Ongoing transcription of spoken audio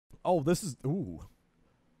Oh, this is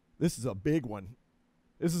a big one.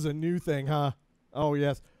 This is a new thing, huh? Oh,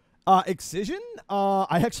 yes. Excision.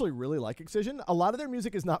 I actually really like Excision. A lot of their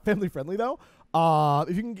music is not family friendly though.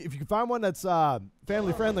 If you can find one that's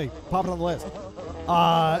family friendly, pop it on the list.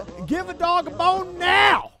 Give a dog a bone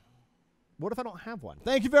now. What if I don't have one?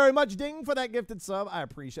 Thank you very much, Ding, for that gifted sub. I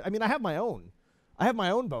appreciate it. I mean, I have my own. I have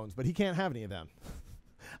my own bones, but he can't have any of them.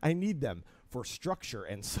 I need them for structure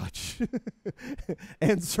and such.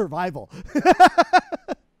 And survival.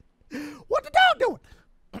 What the dog doing?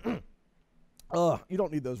 You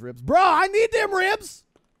don't need those ribs. Bruh, I need them ribs!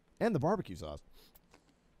 And the barbecue sauce.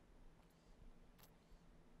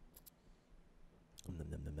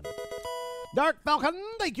 Dark Falcon,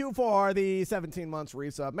 thank you for the 17 months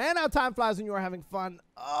resub. Man, how time flies when you are having fun.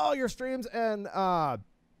 Oh, your streams and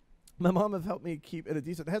my mom have helped me keep in a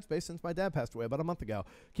decent headspace since my dad passed away about a month ago.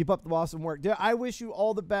 Keep up the awesome work. I wish you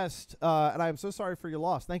all the best, and I am so sorry for your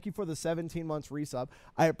loss. Thank you for the 17 months resub.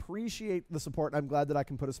 I appreciate the support, and I'm glad that I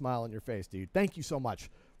can put a smile on your face, dude. Thank you so much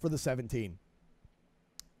for the 17.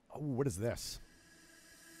 Oh, what is this?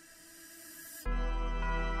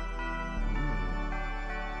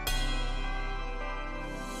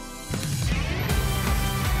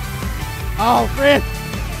 Oh, Fred!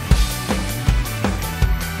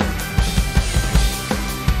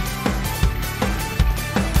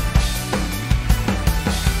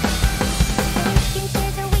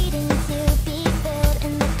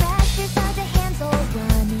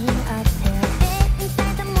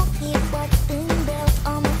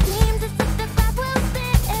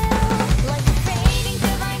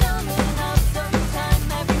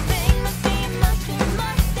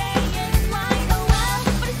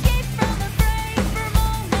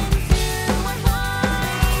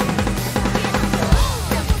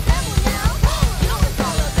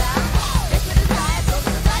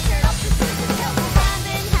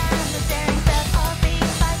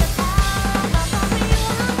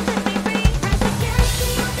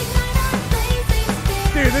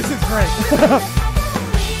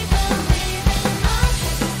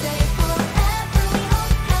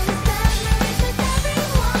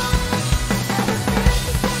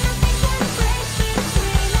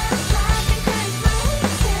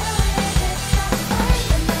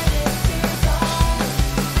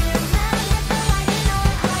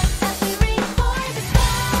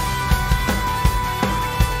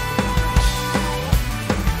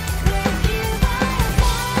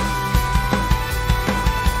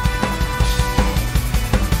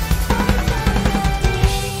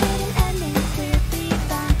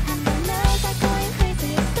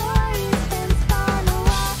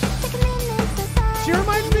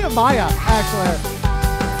 Maya, actually.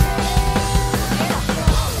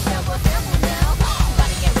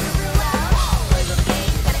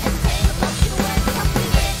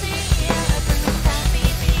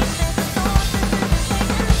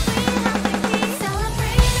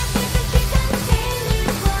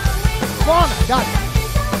 Fauna, got it.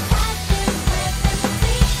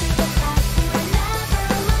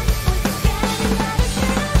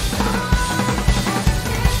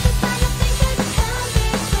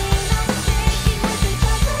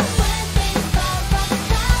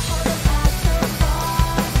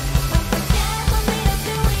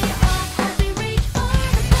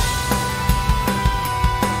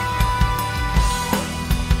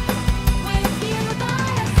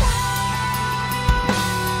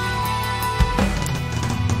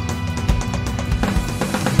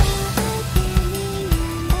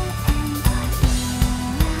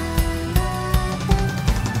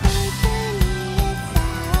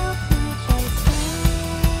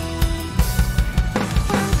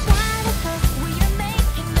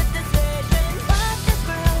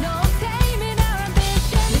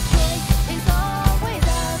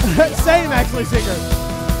 Same, actually, singer.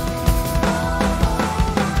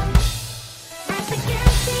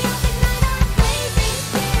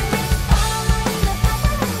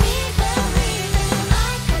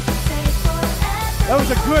 That was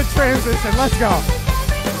a good transition. Let's go.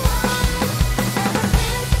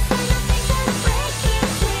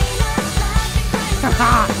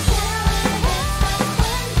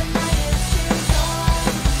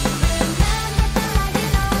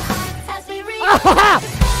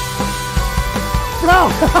 Bro,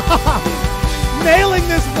 nailing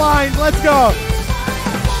this blind. Let's go.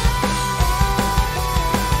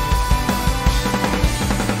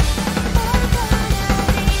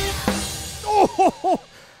 Oh,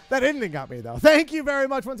 that ending got me, though. Thank you very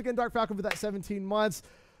much once again, Dark Falcon, for that 17 months.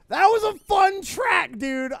 That was a fun track,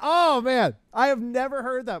 dude. Oh, man. I have never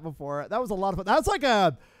heard that before. That was a lot of fun. That's like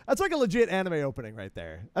a That's like a legit anime opening right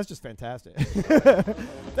there. That's just fantastic.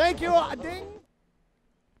 Thank you, ding.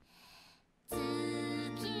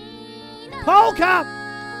 Polka!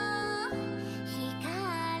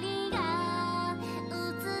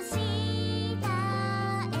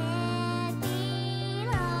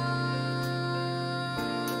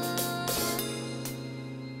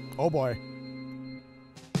 Oh boy.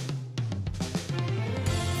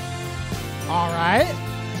 All right.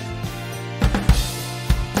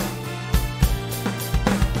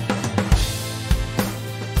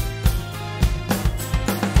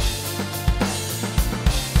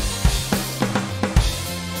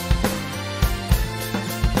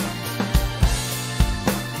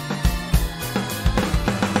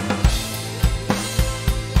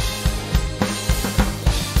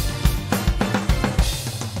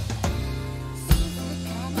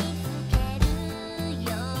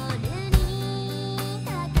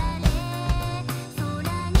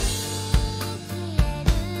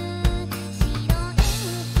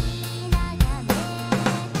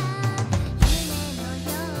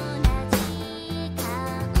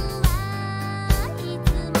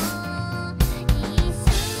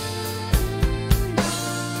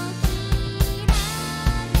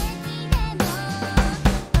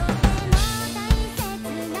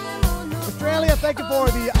 Thank you for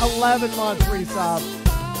the 11-month resub.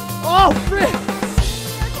 Oh, man.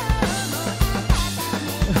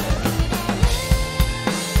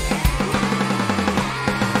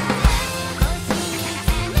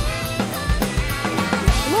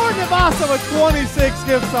 Lord Navasa with 26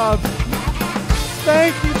 gift subs.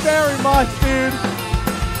 Thank you very much, dude.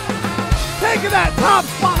 Taking that top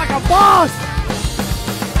spot like a boss.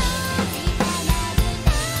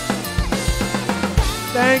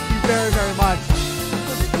 Thank you very, very much.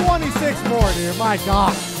 26 more, dude. My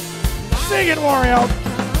God. Sing it, Wario.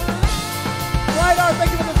 Right on.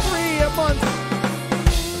 Thank you for the 3 months.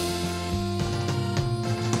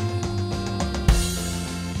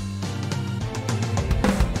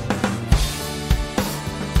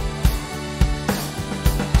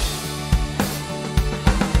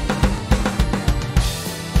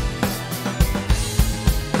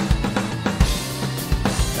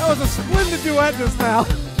 That was a splendid duet just now.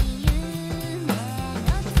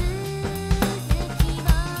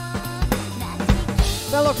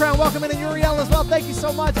 Mellow Crown, welcome in, and Uriel as well. Thank you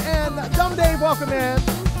so much. And Dumb Dave, welcome in.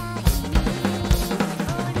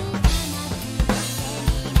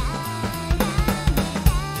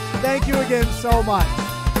 Thank you again so much.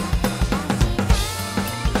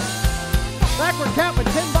 Backward Cat with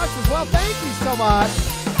 $10 as well. Thank you so much.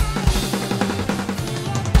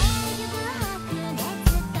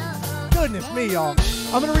 Goodness me, y'all.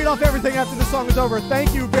 I'm going to read off everything after this song is over.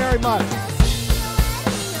 Thank you very much.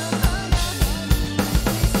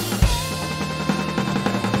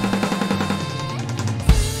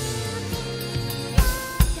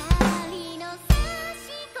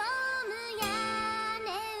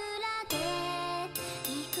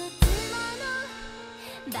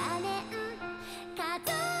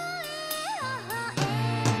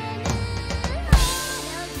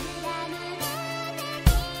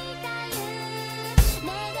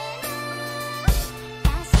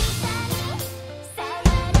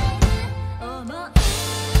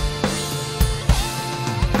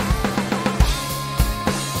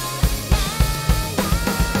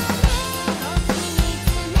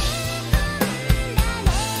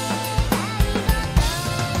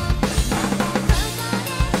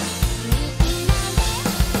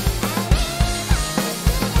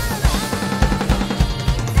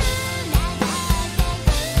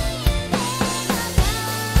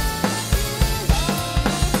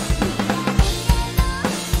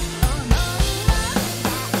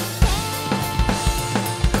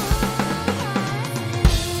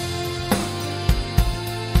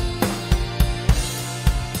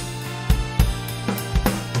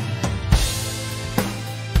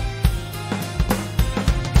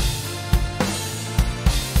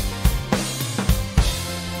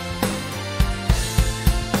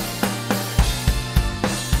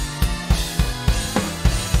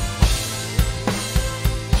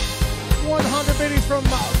 From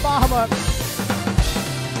Bahama.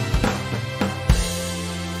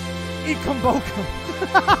 Ikamboka.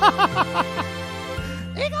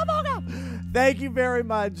 Ikamboka. Thank you very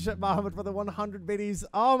much, Muhammad, for the 100 biddies.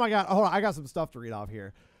 Oh my God. Hold on. I got some stuff to read off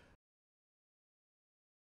here.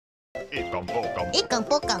 Ikamboka.